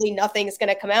literally nothing is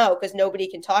going to come out because nobody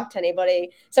can talk to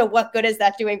anybody. So what good is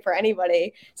that doing for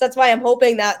anybody? So that's why I'm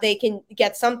hoping that they can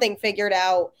get something figured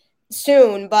out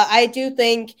soon. But I do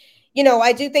think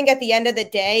at the end of the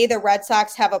day, the Red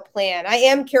Sox have a plan. I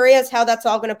am curious how that's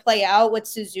all going to play out with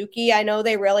Suzuki. I know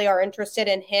they really are interested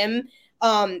in him.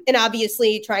 And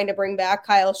obviously trying to bring back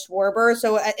Kyle Schwarber.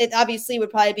 So it obviously would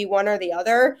probably be one or the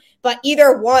other, but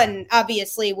either one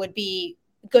obviously would be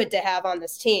good to have on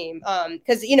this team.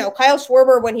 Because, Kyle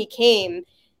Schwarber, when he came,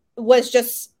 was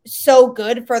just so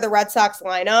good for the Red Sox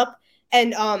lineup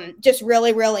and just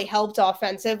really, really helped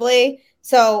offensively.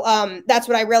 So that's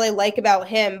what I really like about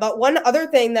him. But one other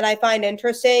thing that I find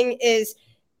interesting is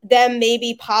them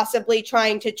maybe possibly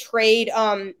trying to trade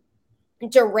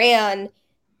Duran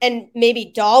and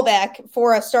maybe Dahlbeck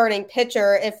for a starting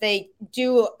pitcher if they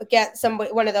do get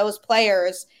one of those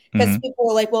players. Because people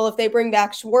were like, well, if they bring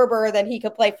back Schwarber, then he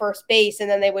could play first base, and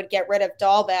then they would get rid of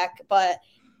Dahlbeck. But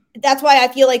that's why I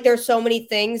feel like there's so many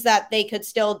things that they could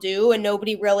still do, and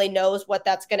nobody really knows what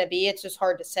that's going to be. It's just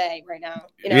hard to say right now.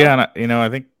 Yeah, and I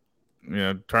think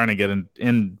trying to get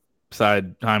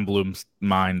inside Chaim Bloom's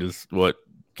mind is what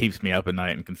keeps me up at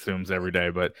night and consumes every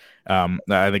day. But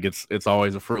I think it's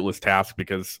always a fruitless task,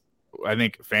 because I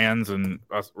think fans and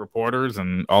us reporters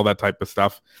and all that type of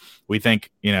stuff, we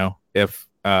think, if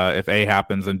A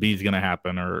happens, then B is going to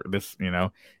happen, or this,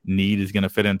 need is going to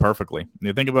fit in perfectly.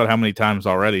 You think about how many times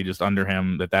already just under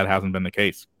him that hasn't been the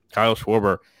case. Kyle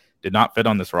Schwarber did not fit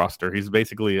on this roster. He's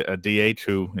basically a DH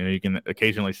who, you can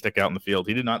occasionally stick out in the field.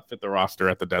 He did not fit the roster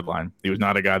at the deadline. He was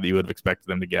not a guy that you would have expected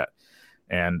them to get.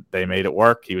 And they made it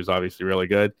work. He was obviously really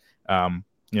good. Time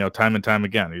and time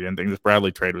again, he didn't think this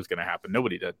Bradley trade was going to happen.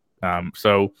 Nobody did.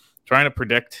 So trying to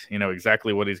predict,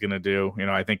 exactly what he's going to do.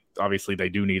 I think obviously they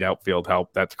do need outfield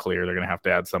help. That's clear. They're going to have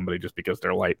to add somebody just because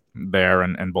they're light there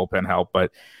and bullpen help.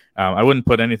 But I wouldn't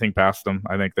put anything past them.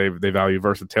 I think they value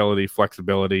versatility,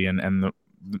 flexibility, and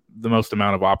the most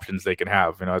amount of options they can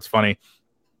have. It's funny.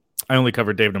 I only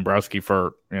covered Dave Dombrowski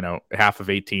for, half of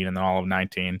 18 and then all of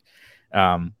 19.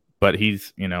 But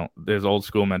he's, there's old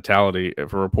school mentality.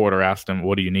 If a reporter asked him,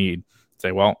 what do you need?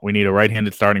 Say, well, we need a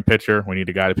right-handed starting pitcher. We need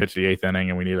a guy to pitch the eighth inning,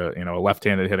 and we need a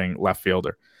left-handed hitting left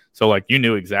fielder. So you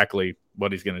knew exactly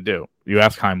what he's going to do. You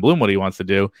ask Chaim Bloom what he wants to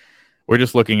do. We're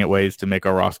just looking at ways to make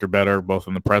our roster better, both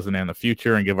in the present and the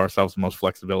future, and give ourselves the most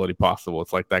flexibility possible.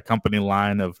 It's like that company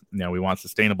line of, we want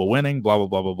sustainable winning, blah, blah,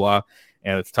 blah, blah, blah.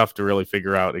 And it's tough to really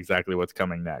figure out exactly what's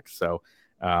coming next. So,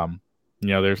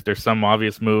 there's some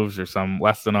obvious moves, there's some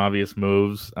less than obvious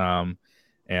moves.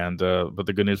 But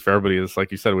the good news for everybody is, like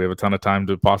you said, we have a ton of time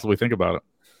to possibly think about it.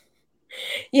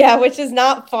 Yeah, which is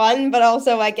not fun, but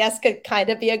also I guess could kind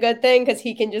of be a good thing, because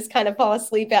he can just kind of fall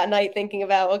asleep at night thinking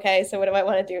about, okay, so what do I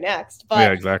want to do next? But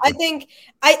yeah, exactly. I think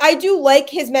I do like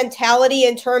his mentality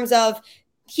in terms of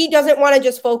he doesn't want to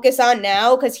just focus on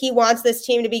now, because he wants this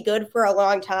team to be good for a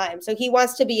long time. So he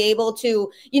wants to be able to,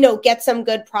 get some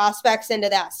good prospects into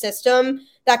that system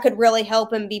that could really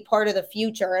help him be part of the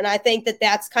future. And I think that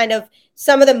that's kind of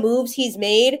some of the moves he's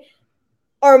made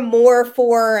are more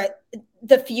for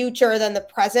the future than the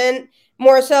present,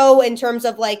 more so in terms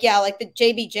of like the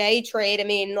JBJ trade. I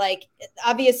mean,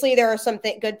 obviously there are some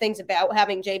good things about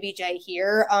having JBJ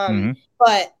here.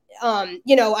 But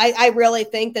I really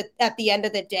think that at the end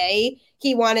of the day,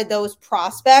 he wanted those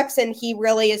prospects, and he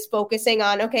really is focusing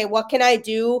on, okay, what can I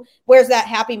do? Where's that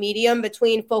happy medium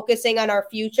between focusing on our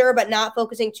future, but not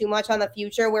focusing too much on the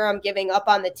future where I'm giving up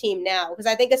on the team now? Because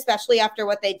I think especially after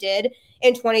what they did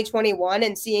in 2021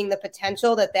 and seeing the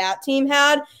potential that team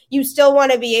had, you still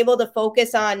want to be able to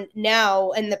focus on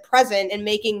now and the present and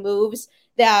making moves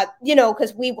that,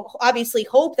 because we obviously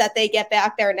hope that they get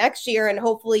back there next year and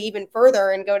hopefully even further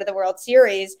and go to the World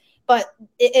Series. But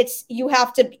you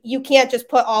can't just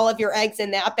put all of your eggs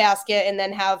in that basket and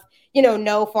then have,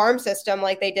 no farm system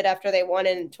like they did after they won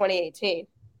in 2018.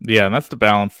 Yeah, and that's the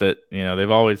balance that,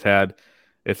 they've always had.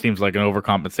 It seems like an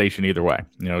overcompensation either way.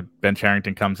 Ben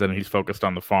Charrington comes in and he's focused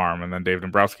on the farm, and then Dave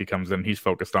Dombrowski comes in and he's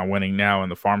focused on winning now,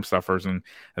 and the farm suffers. And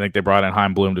I think they brought in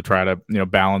Chaim Bloom to try to,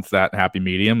 balance that happy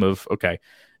medium of, okay,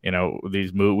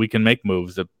 we can make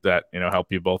moves that help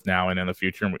you both now and in the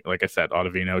future. And like I said,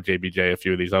 Ottavino, JBJ, a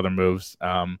few of these other moves.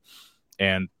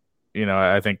 And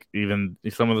I think even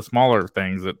some of the smaller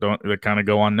things that kind of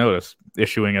go unnoticed,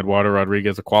 issuing Eduardo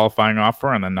Rodriguez a qualifying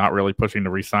offer and then not really pushing to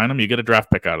re-sign him, you get a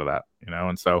draft pick out of that,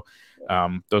 and so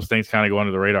those things kind of go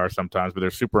under the radar sometimes, but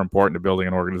they're super important to building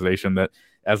an organization that,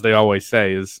 as they always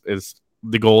say, is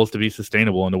the goal is to be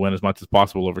sustainable and to win as much as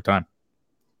possible over time.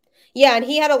 Yeah, and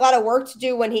he had a lot of work to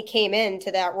do when he came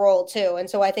into that role too. And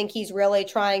so I think he's really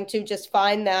trying to just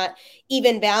find that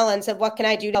even balance of what can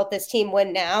I do to help this team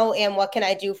win now and what can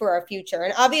I do for our future.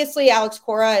 And obviously Alex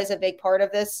Cora is a big part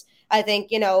of this. I think,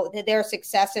 their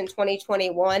success in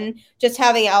 2021, just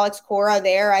having Alex Cora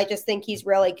there, I just think he's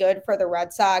really good for the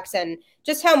Red Sox, and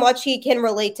just how much he can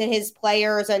relate to his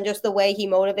players and just the way he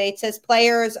motivates his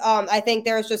players. I think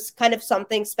there's just kind of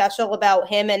something special about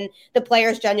him, and the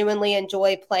players genuinely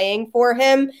enjoy playing for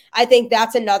him. I think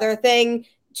that's another thing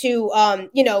to,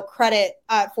 credit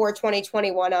for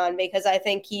 2021 on, because I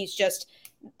think he's just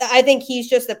I think he's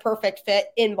just the perfect fit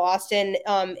in Boston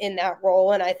in that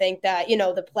role. And I think that,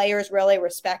 the players really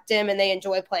respect him and they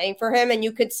enjoy playing for him. And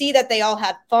you could see that they all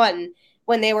had fun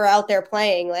when they were out there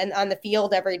playing and on the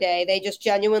field every day. They just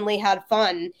genuinely had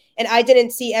fun. And I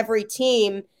didn't see every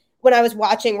team when I was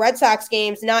watching Red Sox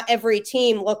games, not every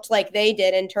team looked like they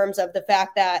did in terms of the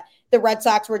fact that the Red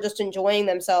Sox were just enjoying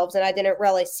themselves. And I didn't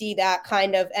really see that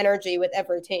kind of energy with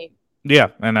every team. Yeah.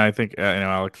 And I think,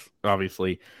 Alex,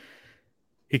 obviously,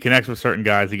 he connects with certain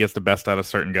guys. He gets the best out of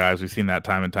certain guys. We've seen that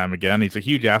time and time again. He's a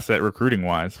huge asset recruiting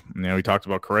wise. We talked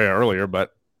about Correa earlier,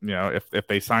 but if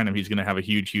they sign him, he's going to have a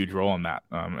huge role in that.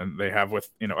 And they have with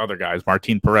other guys.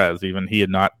 Martin Perez, even he had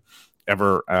not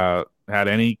ever had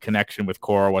any connection with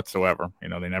Cora whatsoever. They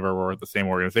never were at the same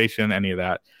organization, any of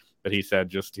that. But he said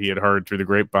just he had heard through the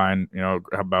grapevine,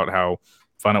 about how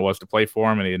fun it was to play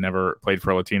for him, and he had never played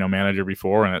for a Latino manager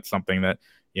before, and it's something that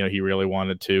he really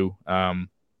wanted to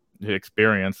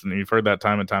experience. And you've heard that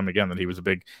time and time again that he's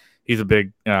a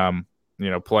big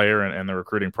player in the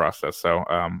recruiting process. So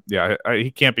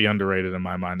he can't be underrated in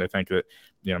my mind. I think that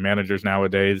managers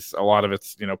nowadays, a lot of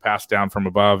it's passed down from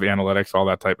above, analytics, all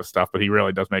that type of stuff, but he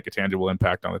really does make a tangible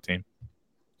impact on the team.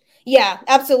 Yeah,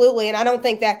 absolutely. And I don't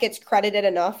think that gets credited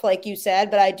enough, like you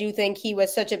said, but I do think he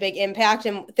was such a big impact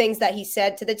and things that he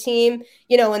said to the team,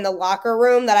 in the locker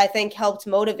room that I think helped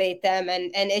motivate them.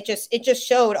 And it just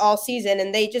showed all season.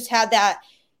 And they just had that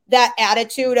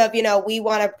attitude of, we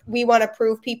want to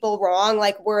prove people wrong.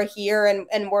 Like we're here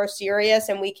and we're serious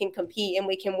and we can compete and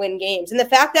we can win games. And the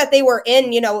fact that they were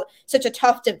in, such a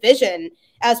tough division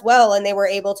as well, and they were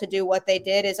able to do what they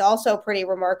did is also pretty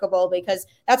remarkable because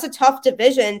that's a tough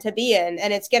division to be in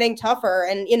and it's getting tougher.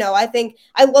 And, I think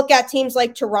I look at teams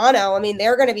like Toronto. I mean,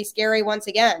 they're going to be scary once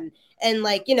again. And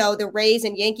the Rays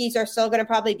and Yankees are still going to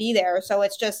probably be there. So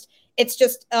it's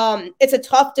a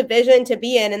tough division to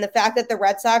be in. And the fact that the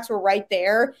Red Sox were right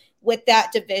there with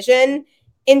that division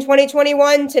in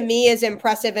 2021 to me is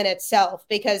impressive in itself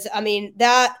because,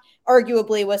 that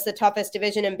arguably was the toughest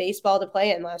division in baseball to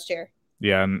play in last year.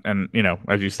 Yeah, and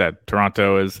as you said,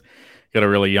 Toronto has got a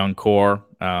really young core.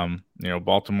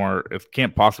 Baltimore, it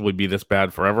can't possibly be this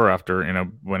bad forever after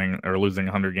winning or losing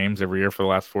 100 games every year for the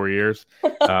last 4 years.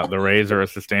 The Rays are a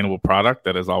sustainable product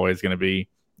that is always going to be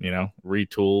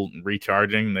retooled,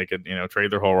 recharging. They could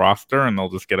trade their whole roster and they'll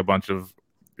just get a bunch of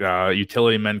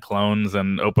utility men clones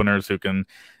and openers who can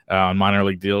on minor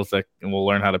league deals that will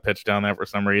learn how to pitch down there for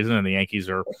some reason. And the Yankees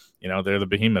are, they're the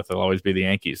behemoth. They'll always be the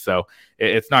Yankees. So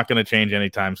it's not going to change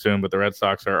anytime soon, but the Red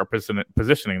Sox are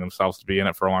positioning themselves to be in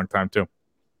it for a long time too.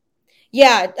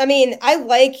 Yeah, I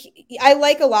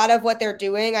like a lot of what they're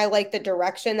doing. I like the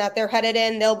direction that they're headed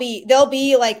in. They'll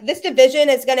be like this division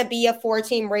is going to be a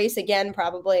 4-team race again,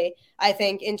 probably. I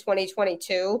think in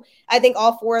 2022, I think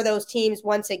all 4 of those teams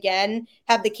once again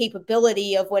have the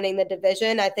capability of winning the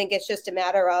division. I think it's just a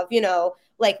matter of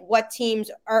what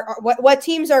teams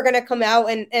are going to come out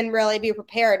and really be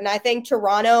prepared. And I think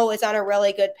Toronto is on a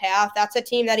really good path. That's a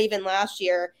team that even last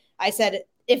year I said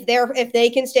if they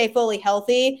can stay fully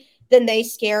healthy, then they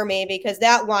scare me because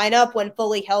that lineup when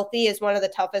fully healthy is one of the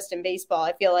toughest in baseball,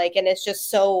 I feel like. And it's just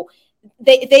so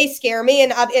they scare me.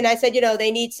 And I said,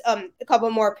 they need a couple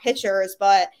more pitchers,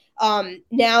 but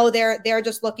now they're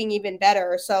just looking even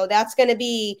better. So that's going to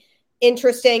be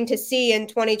interesting to see in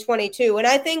 2022. And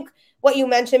I think what you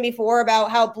mentioned before about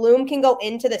how Bloom can go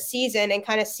into the season and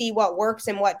kind of see what works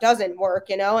and what doesn't work,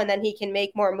 and then he can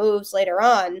make more moves later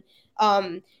on.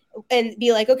 And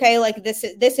be like, okay, like this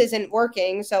isn't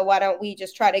working. So why don't we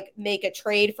just try to make a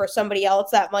trade for somebody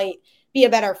else that might be a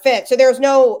better fit? So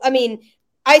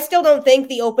I still don't think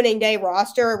the opening day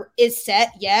roster is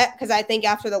set yet because I think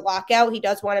after the lockout, he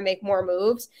does want to make more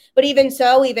moves. But even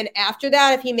so, even after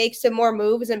that, if he makes some more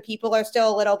moves and people are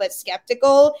still a little bit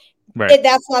skeptical, right,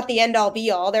 that's not the end all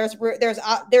be all. There's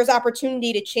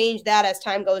opportunity to change that as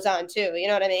time goes on too. You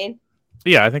know what I mean?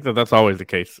 Yeah, I think that's always the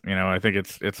case. I think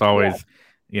it's always.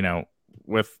 Yeah.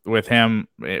 With him,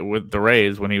 with the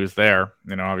Rays when he was there,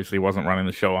 obviously he wasn't running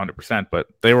the show 100%, but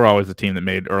they were always a team that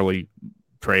made early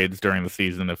trades during the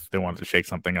season if they wanted to shake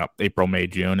something up, April, May,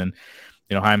 June. And,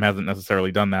 Heim hasn't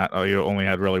necessarily done that. He only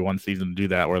had really one season to do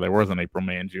that where there was an April,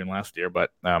 May, and June last year, but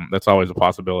that's always a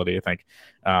possibility, I think.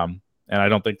 And I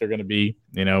don't think they're going to be,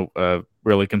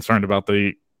 really concerned about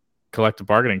the collective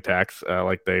bargaining tax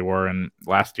like they were in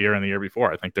last year and the year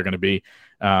before. I think they're going to be,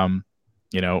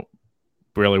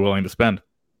 really willing to spend.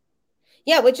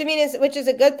 Yeah, which is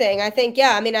a good thing. I think,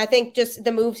 I think just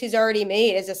the moves he's already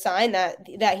made is a sign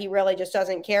that he really just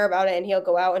doesn't care about it and he'll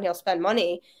go out and he'll spend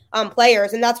money on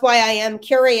players. And that's why I am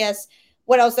curious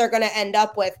what else they're going to end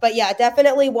up with. But yeah,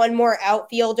 definitely one more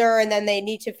outfielder, and then they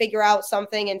need to figure out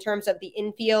something in terms of the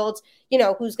infield,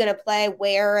 who's going to play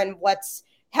where and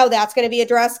how that's going to be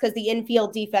addressed, because the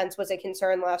infield defense was a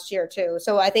concern last year too.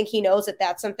 So I think he knows that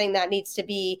that's something that needs to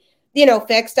be,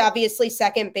 fixed. Obviously,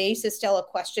 second base is still a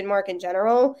question mark in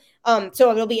general.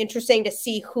 So it'll be interesting to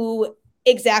see who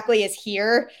exactly is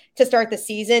here to start the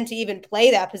season to even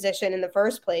play that position in the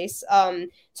first place.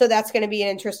 So that's going to be an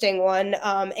interesting one.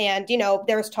 And,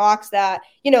 there's talks that,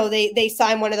 they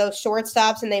sign one of those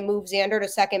shortstops and they move Xander to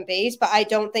second base, but I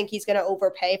don't think he's going to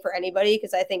overpay for anybody,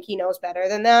 because I think he knows better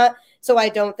than that. So I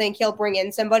don't think he'll bring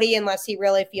in somebody unless he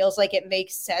really feels like it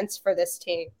makes sense for this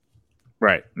team.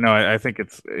 Right. No, I think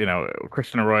it's,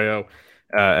 Christian Arroyo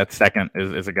at second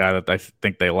is a guy that I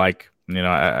think they like.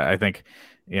 I think,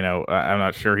 I'm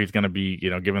not sure he's going to be,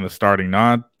 given the starting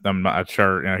nod. I'm not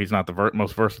sure, he's not the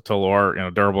most versatile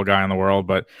or, durable guy in the world,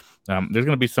 but there's going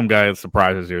to be some guy that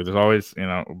surprises you. There's always,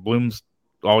 Bloom's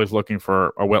always looking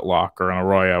for a Whitlock or an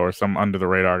Arroyo or some under the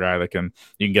radar guy that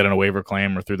you can get in a waiver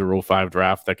claim or through the Rule 5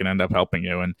 draft that can end up helping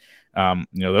you. And,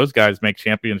 those guys make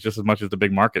champions just as much as the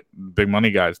big money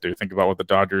guys do. Think about what the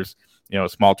Dodgers, a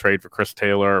small trade for Chris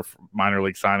Taylor, minor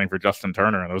league signing for Justin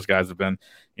Turner, and those guys have been,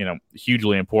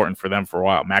 hugely important for them for a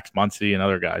while. Max Muncy and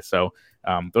other guys. So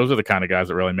those are the kind of guys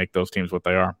that really make those teams what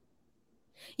they are.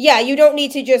 Yeah, you don't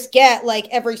need to just get like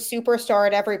every superstar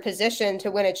at every position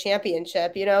to win a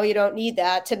championship. You don't need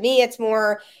that. To me, it's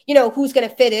more, who's going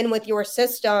to fit in with your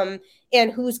system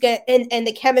and who's going and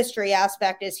the chemistry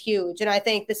aspect is huge. And I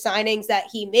think the signings that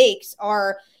he makes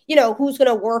are, who's going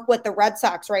to work with the Red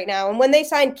Sox right now. And when they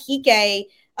signed Kike,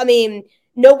 I mean,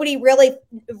 nobody really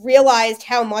realized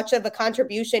how much of a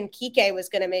contribution Kike was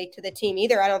going to make to the team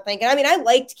either, I don't think. And I mean, I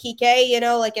liked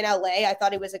Kike, like in LA, I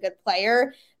thought he was a good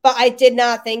player, but I did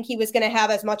not think he was going to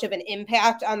have as much of an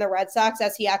impact on the Red Sox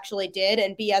as he actually did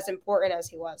and be as important as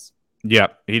he was. Yeah,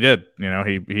 he did.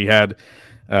 He had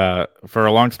for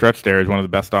a long stretch there, he's one of the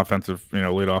best offensive,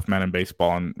 leadoff men in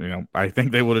baseball. And, I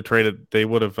think they would have traded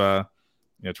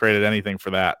anything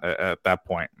for that at that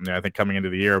point. I think coming into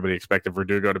the year, everybody expected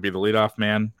Verdugo to be the leadoff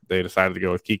man. They decided to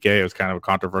go with Kike. It was kind of a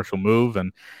controversial move,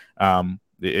 and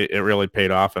it really paid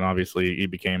off. And obviously, he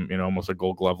became almost a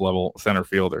Gold Glove level center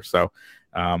fielder. So,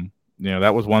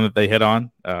 that was one that they hit on.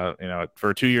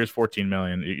 For 2 years, $14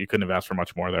 million, you couldn't have asked for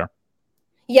much more there.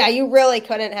 Yeah, you really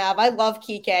couldn't have. I love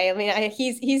Kike. I mean,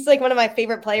 he's like one of my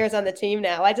favorite players on the team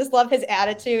now. I just love his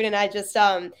attitude, and I just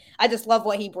love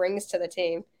what he brings to the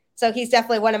team. So he's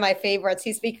definitely one of my favorites.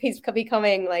 He's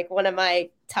becoming like one of my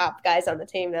top guys on the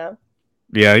team now.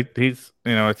 Yeah, he's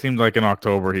it seemed like in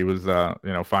October he was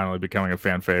finally becoming a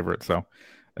fan favorite. So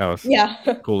that was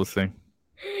cool to see.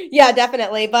 Yeah,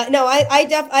 definitely. But no,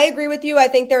 I agree with you. I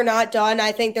think they're not done.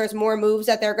 I think there's more moves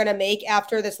that they're going to make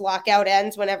after this lockout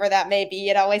ends, whenever that may be.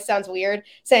 It always sounds weird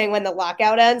saying when the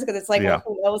lockout ends, because it's like, well,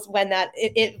 who knows when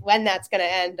that's going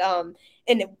to end.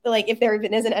 And like if there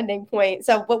even is an ending point.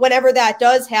 So, but whenever that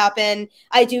does happen,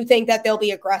 I do think that they'll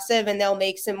be aggressive and they'll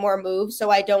make some more moves. So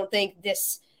I don't think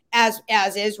this as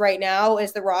is right now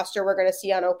is the roster we're going to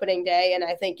see on opening day. And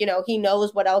I think, he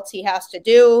knows what else he has to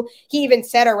do. He even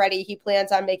said already he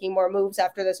plans on making more moves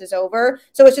after this is over.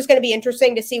 So it's just going to be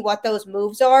interesting to see what those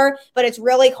moves are. But it's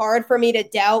really hard for me to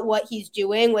doubt what he's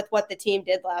doing with what the team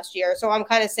did last year. So I'm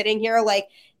kind of sitting here like,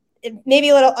 maybe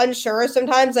a little unsure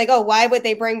sometimes, like, oh, why would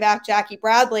they bring back Jackie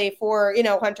Bradley for,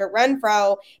 Hunter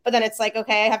Renfroe? But then it's like,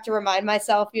 okay, I have to remind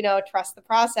myself, trust the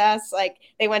process. Like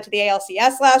they went to the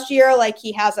ALCS last year. Like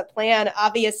he has a plan,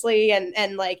 obviously.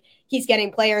 And like he's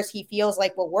getting players he feels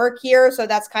like will work here. So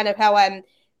that's kind of how I'm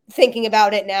thinking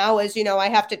about it now is, I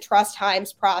have to trust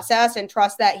Heim's process and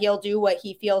trust that he'll do what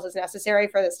he feels is necessary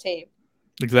for this team.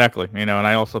 Exactly. And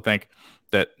I also think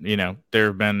that, there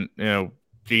have been,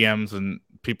 GMs and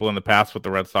people in the past with the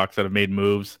Red Sox that have made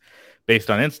moves based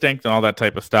on instinct and all that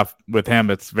type of stuff. With him,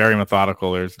 it's very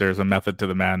methodical. There's a method to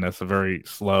the madness, a very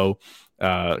slow,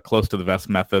 close to the vest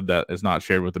method that is not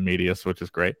shared with the media, which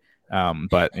is great.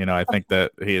 But I think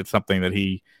that it's something that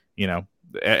he,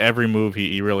 every move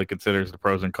he really considers the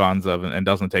pros and cons of and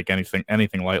doesn't take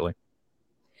anything lightly.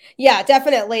 Yeah,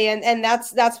 definitely. And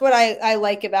that's what I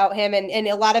like about him. And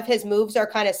a lot of his moves are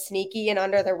kind of sneaky and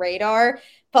under the radar.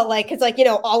 But like, it's like,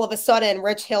 all of a sudden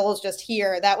Rich Hill is just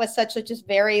here. That was such a just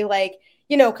very like,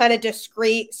 kind of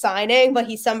discreet signing, but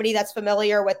he's somebody that's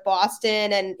familiar with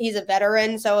Boston and he's a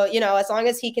veteran. So, as long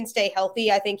as he can stay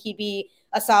healthy, I think he'd be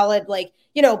a solid, like,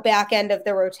 back end of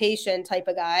the rotation type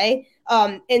of guy.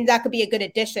 And that could be a good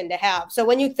addition to have. So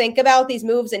when you think about these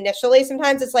moves initially,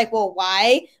 sometimes it's like, well,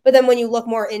 why? But then when you look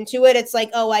more into it, it's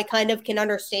like, oh, I kind of can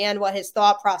understand what his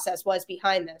thought process was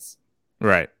behind this.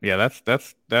 Right. Yeah,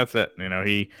 that's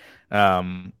it.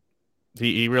 Um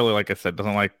he really, like I said,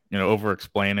 doesn't like, over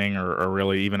explaining or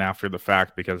really even after the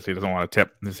fact, because he doesn't want to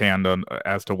tip his hand on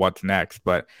as to what's next.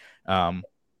 But I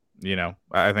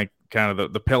think kind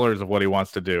of the pillars of what he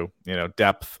wants to do,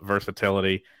 depth,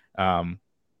 versatility, um,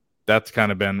 that's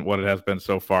kind of been what it has been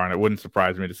so far. And it wouldn't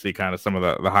surprise me to see kind of some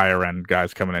of the higher end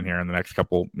guys coming in here in the next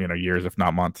couple, years, if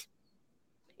not months.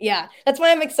 Yeah, that's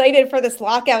why I'm excited for this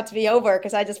lockout to be over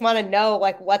because I just want to know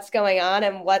like what's going on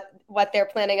and what they're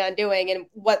planning on doing and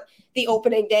what the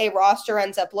opening day roster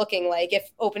ends up looking like if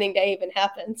opening day even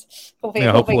happens.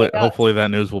 Yeah, Hoping it does. hopefully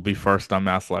that news will be first on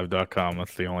masslive.com.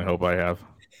 That's the only hope I have.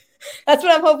 That's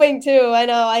what I'm hoping too. I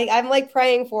know. I'm like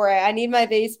praying for it. I need my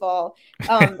baseball.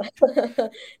 Um,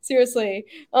 seriously.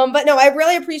 But no, I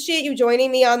really appreciate you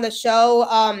joining me on the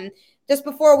show. Just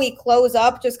before we close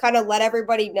up, just kind of let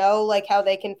everybody know like how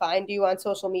they can find you on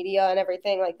social media and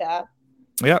everything like that.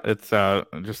 Yeah, it's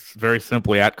just very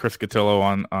simply at Chris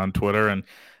Cotillo on Twitter, and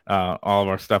all of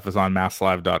our stuff is on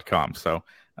masslive.com. So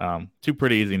two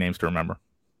pretty easy names to remember.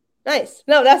 Nice.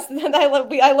 No, that's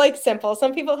I like simple.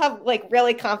 Some people have like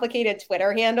really complicated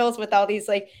Twitter handles with all these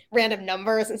like random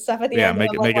numbers and stuff at the Yeah, end. And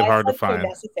I'm like, make it why is hard to that so find.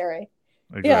 necessary?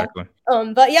 Yeah. Exactly.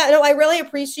 But yeah, no, I really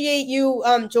appreciate you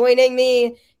joining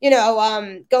me.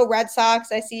 Go Red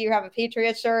Sox. I see you have a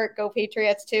Patriots shirt. Go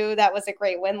Patriots too. That was a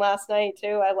great win last night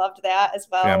too. I loved that as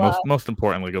Yeah, well. most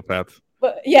importantly, go Pats.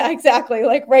 But yeah, exactly.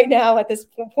 Like right now at this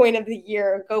point of the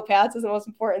year, go Pats is the most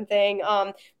important thing.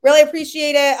 Really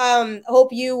appreciate it. Hope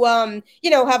you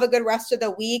have a good rest of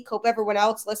the week. Hope everyone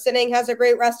else listening has a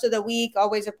great rest of the week.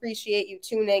 Always appreciate you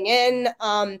tuning in.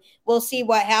 We'll see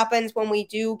what happens when we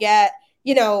do get,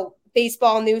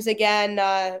 baseball news again,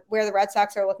 where the Red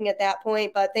Sox are looking at that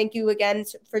point. But thank you again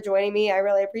for joining me. I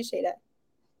really appreciate it.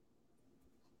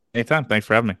 Anytime. Thanks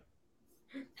for having me.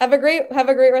 Have a great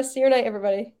rest of your night,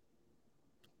 everybody.